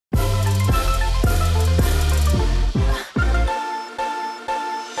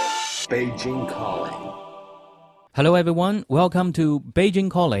Beijing Calling. Hello everyone, welcome to Beijing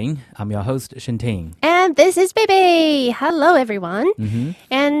Calling. I'm your host, Shinting. And this is Baby. Hello everyone.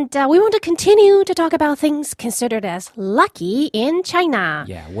 And we want to continue to talk about things considered as lucky in China.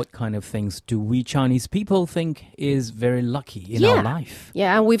 Yeah, what kind of things do we Chinese people think is very lucky in our life?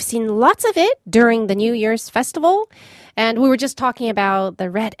 Yeah, and we've seen lots of it during the New Year's festival. And we were just talking about the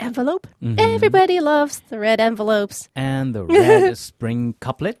red envelope. Everybody loves the red envelopes. And the red spring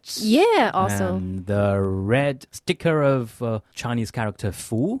couplets. Yeah, also. And the red sticker of Chinese character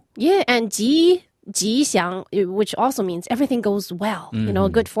Fu. Yeah, and Jixiang, which also means everything goes well,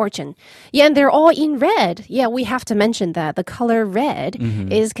 good fortune. Yeah, and they're all in red. Yeah, we have to mention that the color red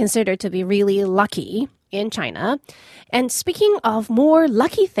is considered to be really lucky in China. And speaking of more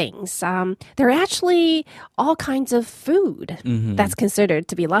lucky things, there are actually all kinds of food that's considered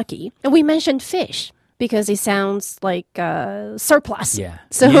to be lucky. And we mentioned fish because it sounds like surplus. Yeah.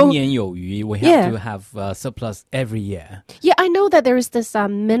 So 年年有余. We have to have surplus every year. Yeah, I know that there's this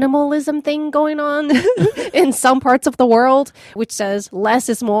minimalism thing going on in some parts of the world, which says less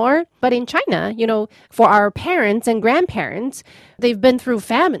is more. But in China, for our parents and grandparents, they've been through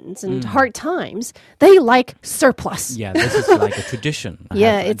famines and hard times. They like surplus. Yeah, this is like a tradition.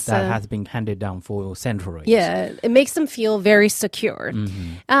 That has been handed down for centuries. Yeah, it makes them feel very secure.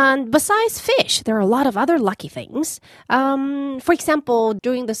 And besides fish, there are a lot of other lucky things. For example,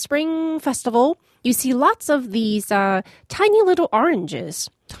 during the Spring Festival, you see lots of these tiny little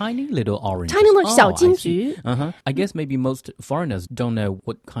oranges. Tiny little oranges. Tiny little 小 I 金 see. 桔. I guess maybe most foreigners don't know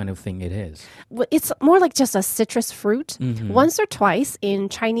what kind of thing it is. Well, it's more like just a citrus fruit. Once or twice in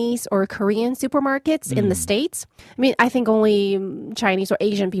Chinese or Korean supermarkets in the States. I mean, I think only Chinese or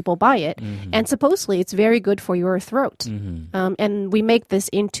Asian people buy it. And supposedly it's very good for your throat. And we make this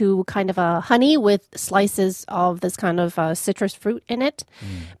into kind of a honey with slices of this kind of citrus fruit in it.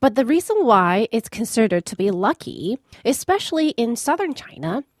 But the reason why it's considered to be lucky, especially in southern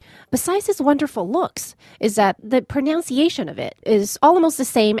China, besides its wonderful looks, is that the pronunciation of it is almost the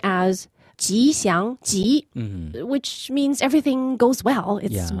same as 吉祥, which means everything goes well.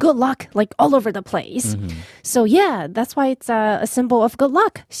 It's good luck, like all over the place. So yeah, that's why it's a symbol of good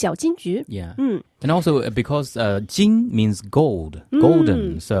luck, 小金桔. Yeah. And also because 金 means gold,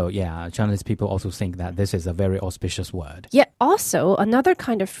 golden. So yeah, Chinese people also think that this is a very auspicious word. Yeah, also another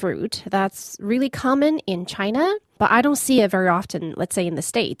kind of fruit that's really common in China, but I don't see it very often, let's say in the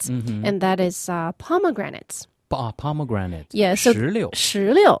States, and that is pomegranates. Pomegranate. Yeah, so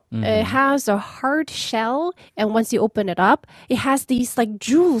石榴. It has a hard shell, and once you open it up, it has these like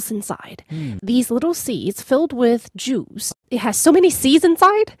jewels inside. These little seeds filled with juice. It has so many seeds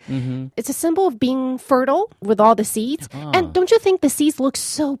inside. It's a symbol of being fertile with all the seeds. And don't you think the seeds look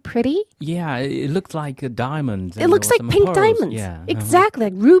so pretty? Yeah, it looks like a diamond. It looks like pink pearls. diamonds. Yeah. Exactly,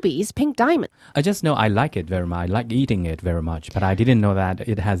 like rubies, pink diamond. I just know I like it very much. I like eating it very much, but I didn't know that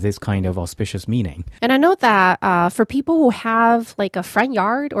it has this kind of auspicious meaning. And I know that for people who have like a front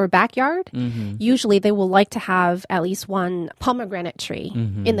yard or backyard, usually they will like to have at least one pomegranate tree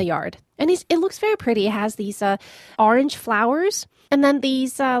in the yard. And it looks very pretty. It has these orange flowers and then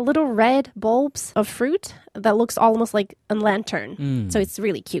these little red bulbs of fruit that looks almost like a lantern. So it's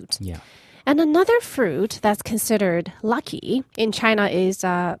really cute. Yeah. And another fruit that's considered lucky in China is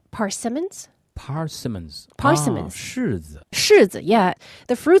persimmons. Persimmons. 柿子. 柿子. 柿子, yeah.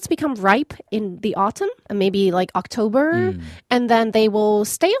 The fruits become ripe in the autumn, maybe like October, and then they will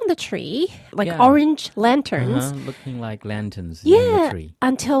stay on the tree like orange lanterns. Looking like lanterns in the tree.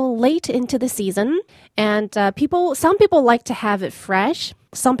 Until late into the season. And some people like to have it fresh.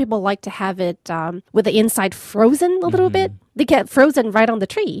 Some people like to have it with the inside frozen a little bit. They get frozen right on the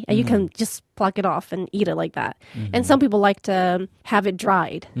tree, and you can just pluck it off and eat it like that. And some people like to have it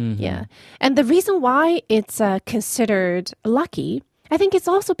dried. Yeah. And the reason why it's considered lucky, I think it's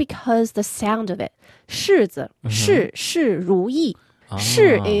also because the sound of it. 柿子, 事如意.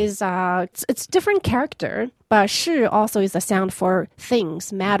 事 is it's different character, but 事 also is a sound for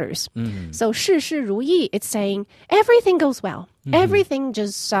things, matters. So 事事如意, it's saying everything goes well. Everything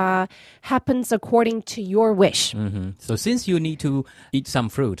just happens according to your wish. So since you need to eat some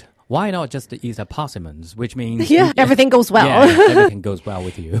fruit, why not just eat a persimmons, which means... everything goes well. Everything goes well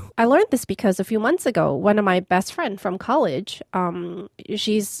with you. I learned this because a few months ago, one of my best friends from college,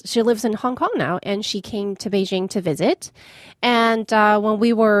 she lives in Hong Kong now, and she came to Beijing to visit. And when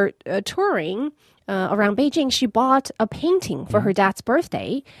we were touring around Beijing, she bought a painting for her dad's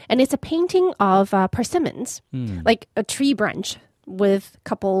birthday. And it's a painting of persimmons, like a tree branch with a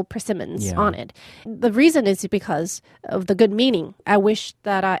couple persimmons Yeah. on it. The reason is because of the good meaning. I wish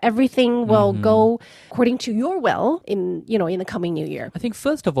that everything will go according to your will in the coming new year. I think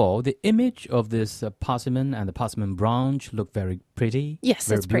first of all, the image of this persimmon and the persimmon branch look very pretty. Yes,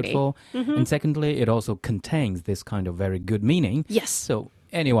 very it's pretty. beautiful. And secondly, it also contains this kind of very good meaning. Yes. So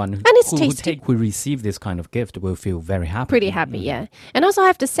anyone it's who tasty. who receive this kind of gift will feel very happy. Pretty happy, yeah. And also I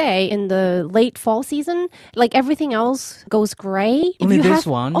have to say, in the late fall season, like everything else goes gray. If Only you this have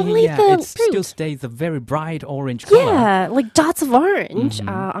one, only yeah, the it still fruit. stays a very bright orange color. Yeah, like dots of orange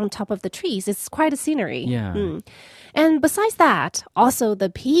on top of the trees. It's quite a scenery. Yeah. And besides that, also the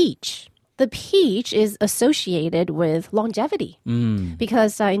peach. The peach is associated with longevity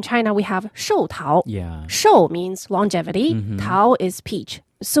because in China we have 寿桃. Yeah. 寿 means longevity. 桃 is peach.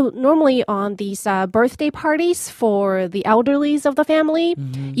 So normally on these birthday parties for the elderlies of the family,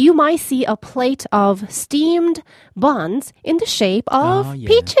 you might see a plate of steamed buns in the shape of Oh, yeah.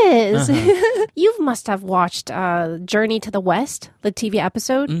 peaches. You must have watched Journey to the West, the TV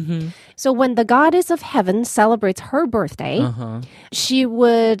episode. So when the goddess of heaven celebrates her birthday, she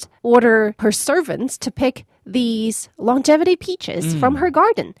would order her servants to pick these longevity peaches from her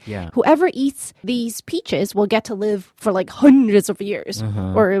garden. Yeah. Whoever eats these peaches will get to live for like hundreds of years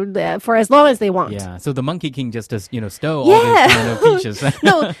or for as long as they want. Yeah. So the Monkey King just stole all Yeah. these kind of peaches.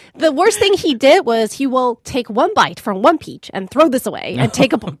 No, the worst thing he did was he will take one bite from one peach and throw this away and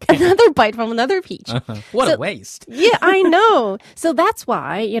take another bite from another peach. What So- a waste. Yeah, I know. So that's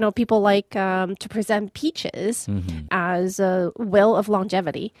why, people like to present peaches as a will of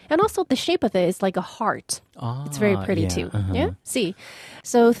longevity. And also the shape of it is like a heart. It's very pretty yeah, too. Yeah, see.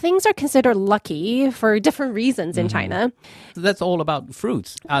 So things are considered lucky for different reasons in China. So that's all about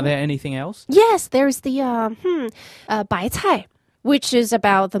fruits. Are there anything else? Yes, there's the 白菜, which is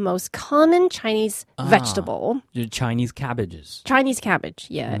about the most common Chinese vegetable. The Chinese cabbages. Chinese cabbage,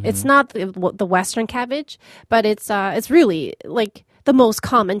 yeah. It's not the Western cabbage, but it's really like the most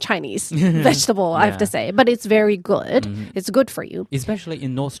common Chinese vegetable, I have to say. But it's very good. It's good for you. Especially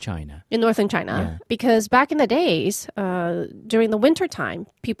in North China. In northern China, Yeah. because back in the days, during the winter time,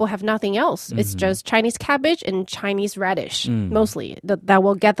 people have nothing else. It's just Chinese cabbage and Chinese radish, mostly, that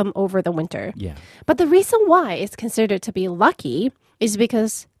will get them over the winter. Yeah. But the reason why it's considered to be lucky is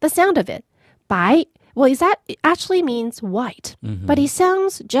because the sound of it. 白, well, it actually means white, but it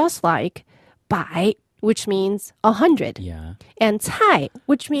sounds just like 百, which means 100. Yeah. And 菜,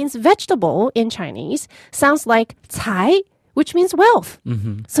 which means vegetable in Chinese, sounds like 财, which means wealth.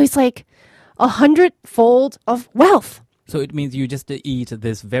 So it's like 100-fold of wealth. So it means you just eat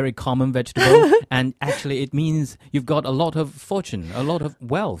this very common vegetable, and actually it means you've got a lot of fortune, a lot of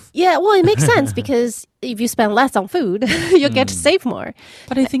wealth. Yeah, well, it makes sense because if you spend less on food, you'll get to save more.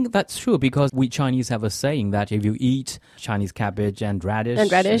 But I think that's true because we Chinese have a saying that if you eat Chinese cabbage and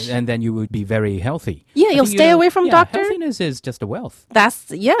radish, and then you would be very healthy. Yeah, I you'll think, stay away from doctor. Healthiness is just a wealth. That's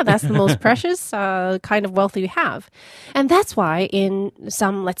the most precious kind of wealth you have. And that's why in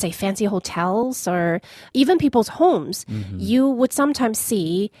some, let's say, fancy hotels or even people's homes, you would sometimes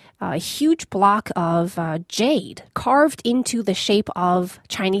see a huge block of jade carved into the shape of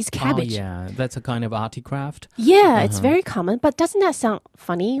Chinese cabbage. Oh, yeah, that's a kind of arty craft. Yeah, it's very common, but doesn't that sound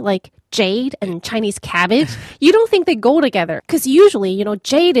funny? Like jade and Chinese cabbage? You don't think they go together because usually,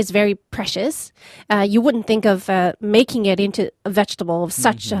 jade is very precious. You wouldn't think of making it into a vegetable of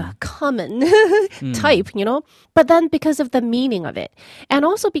such a common type, But then because of the meaning of it, and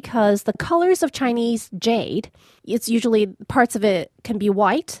also because the colors of Chinese jade, it's usually parts of it can be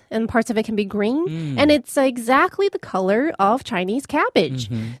white and parts of it can be green, and it's exactly the color of Chinese cabbage.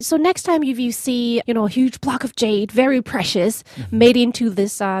 So next time if you see, a huge block of jade, very precious, made into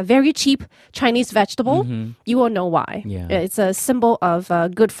this very cheap Chinese vegetable, you will know why. Yeah. It's a symbol of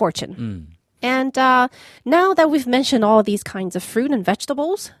good fortune. And now that we've mentioned all these kinds of fruit and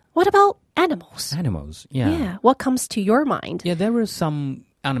vegetables, what about animals? Animals, yeah. Yeah, what comes to your mind? Yeah, there are some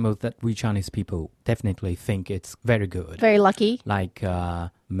animals that we Chinese people definitely think it's very good. Very lucky. Like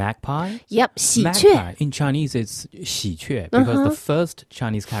magpie. Yep, 喜鹊. Magpie. In Chinese, it's 喜鹊 because the first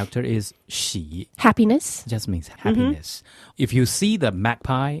Chinese character is 喜. Happiness. Just means happiness. If you see the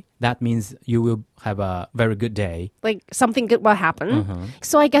magpie, that means you will have a very good day. Like something good will happen.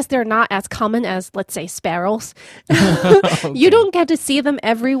 So I guess they're not as common as, let's say, sparrows. You don't get to see them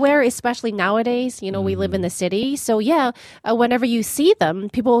everywhere, especially nowadays. We live in the city. So yeah, whenever you see them,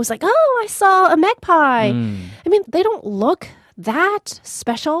 people always like, oh, I saw a magpie. I mean, they don't look that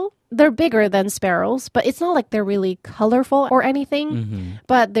special. they're bigger than sparrows, but it's not like they're really colorful or anything,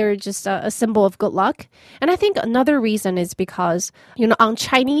 but they're just a symbol of good luck. And I think another reason is because, on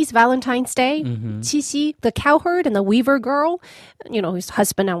Chinese Valentine's Day, Qixi, the cowherd and the weaver girl, who's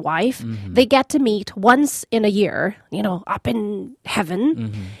husband and wife, they get to meet once in a year, up in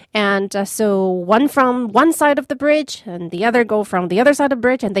heaven. And so one from one side of the bridge and the other go from the other side of the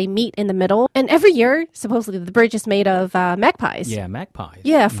bridge and they meet in the middle. And every year, supposedly, the bridge is made of magpies. Yeah, magpies.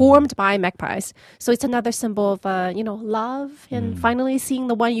 Yeah, formed by magpies. So it's another symbol of, love and finally seeing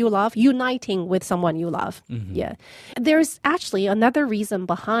the one you love, uniting with someone you love. Yeah. There's actually another reason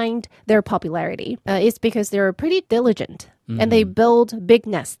behind their popularity. It's because they're pretty diligent and they build big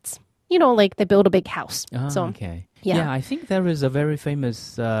nests. Like they build a big house. So, okay. Yeah. Yeah, I think there is a very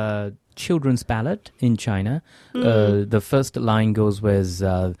famous children's ballad in China. The first line goes with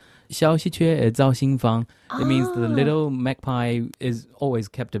小喜鹊造新房. It means the little magpie is always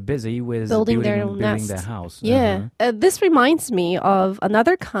kept busy with building their house. Yeah. This reminds me of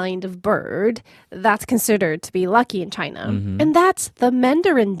another kind of bird that's considered to be lucky in China. And that's the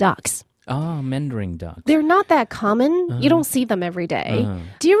mandarin ducks. Mandarin duck. They're not that common. You don't see them every day.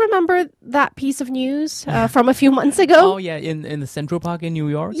 Do you remember that piece of news from a few months ago? Oh, yeah, in the Central Park in New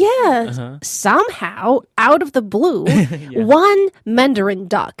York? Yeah. Somehow, out of the blue, one mandarin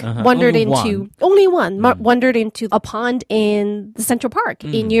duck wandered wandered into a pond in the Central Park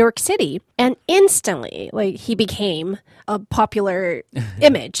in New York City. And instantly, he became a popular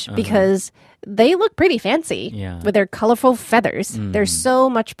image because they look pretty fancy with their colorful feathers. They're so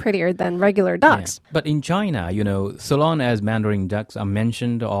much prettier than regular ducks. Yeah. But in China, so long as mandarin ducks are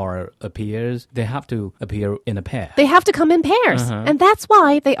mentioned or appears, they have to appear in a pair. They have to come in pairs. And that's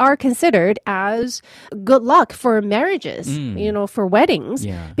why they are considered as good luck for marriages, for weddings,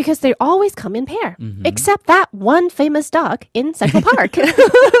 because they always come in pair. Except that one famous duck in Central Park.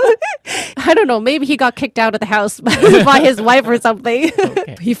 I don't know, maybe he got kicked out of the house by his wife or something.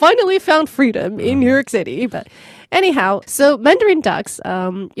 Okay. He finally found freedom in New York City. But anyhow, so mandarin ducks,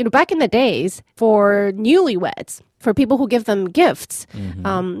 back in the days for newlyweds, for people who give them gifts,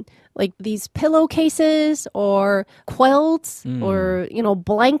 like these pillowcases or quilts or,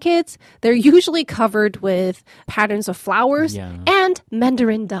 blankets, they're usually covered with patterns of flowers and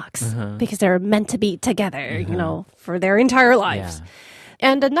mandarin ducks because they're meant to be together, for their entire lives. Yeah.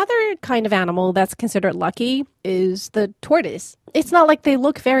 And another kind of animal that's considered lucky is the tortoise. It's not like they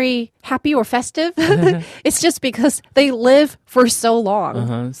look very happy or festive. It's just because they live for so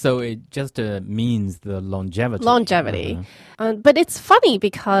long. So it just means the longevity. But it's funny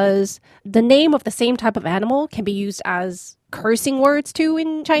because the name of the same type of animal can be used as cursing words too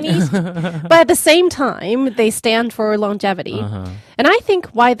in Chinese. But at the same time, they stand for longevity. And I think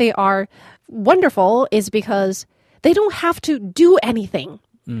why they are wonderful is because they don't have to do anything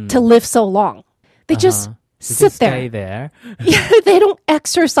to live so long. They just sit there. Stay there. Yeah, they don't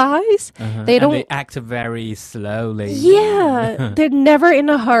exercise. They don't. And they act very slowly. Yeah, they're never in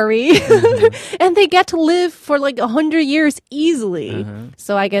a hurry, and they get to live for 100 years easily.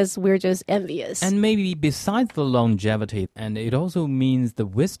 So I guess we're just envious. And maybe besides the longevity, and it also means the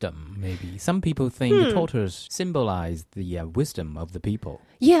wisdom. Maybe some people think the tortoise symbolize the wisdom of the people.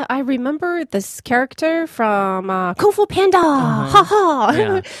 Yeah, I remember this character from Kung Fu Panda. Ha ha.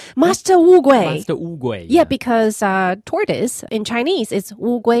 Yeah. Master Wu Gui. Master Wu Gui. Yeah, because tortoise in Chinese is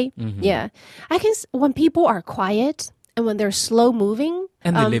Wu Gui. Yeah. I guess when people are quiet and when they're slow moving.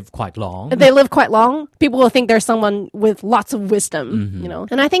 And they live quite long. People will think there's someone with lots of wisdom,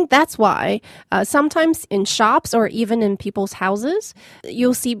 And I think that's why sometimes in shops or even in people's houses,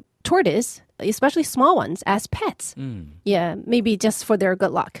 you'll see tortoise, especially small ones, as pets. Yeah, maybe just for their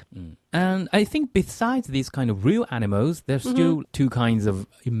good luck. And I think besides these kind of real animals, there's still two kinds of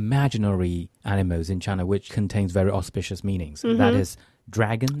imaginary animals in China which contains very auspicious meanings. That is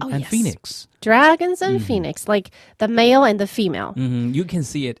dragon and phoenix. Dragons and phoenix, like the male and the female. You can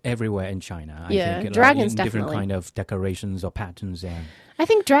see it everywhere in China. I think, dragons in definitely. Different kind of decorations or patterns. Yeah. I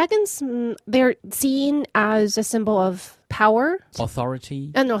think dragons, they're seen as a symbol of power.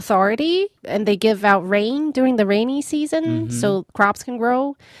 Authority. And they give out rain during the rainy season, so crops can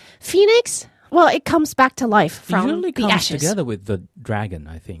grow. Phoenix, well, it comes back to life from the ashes. It usually comes together with the dragon,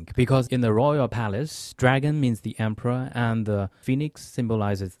 I think, because in the royal palace, dragon means the emperor, and the phoenix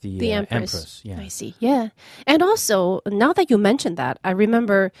symbolizes the empress. Yeah. I see. Yeah. And also, now that you mentioned that, I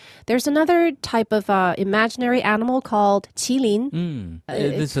remember there's another type of imaginary animal called qilin.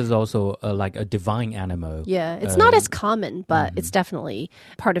 This is also like a divine animal. Yeah. It's not as common, but it's definitely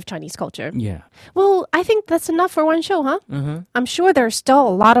part of Chinese culture. Yeah. Well, I think that's enough for one show, huh? I'm sure there's still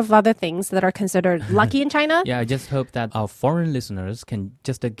a lot of other things that are considered lucky in China. Yeah, I just hope that our foreign listeners can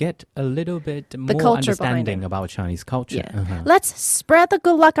just get a little bit more culture behind understanding about Chinese culture. Yeah. Let's spread the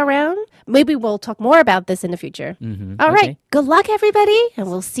good luck around. Maybe we'll talk more about this in the future. All right. Good luck, everybody. And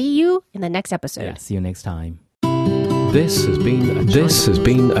we'll see you in the next episode. Yeah, see you next time. This has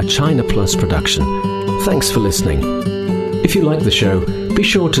been a China Plus production. Thanks for listening. If you like the show, be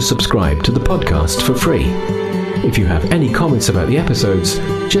sure to subscribe to the podcast for free. If you have any comments about the episodes,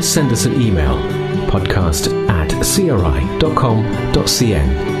 just send us an email,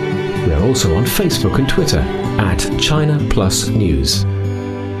 podcast@cri.com.cn. We are also on Facebook and Twitter @China Plus News.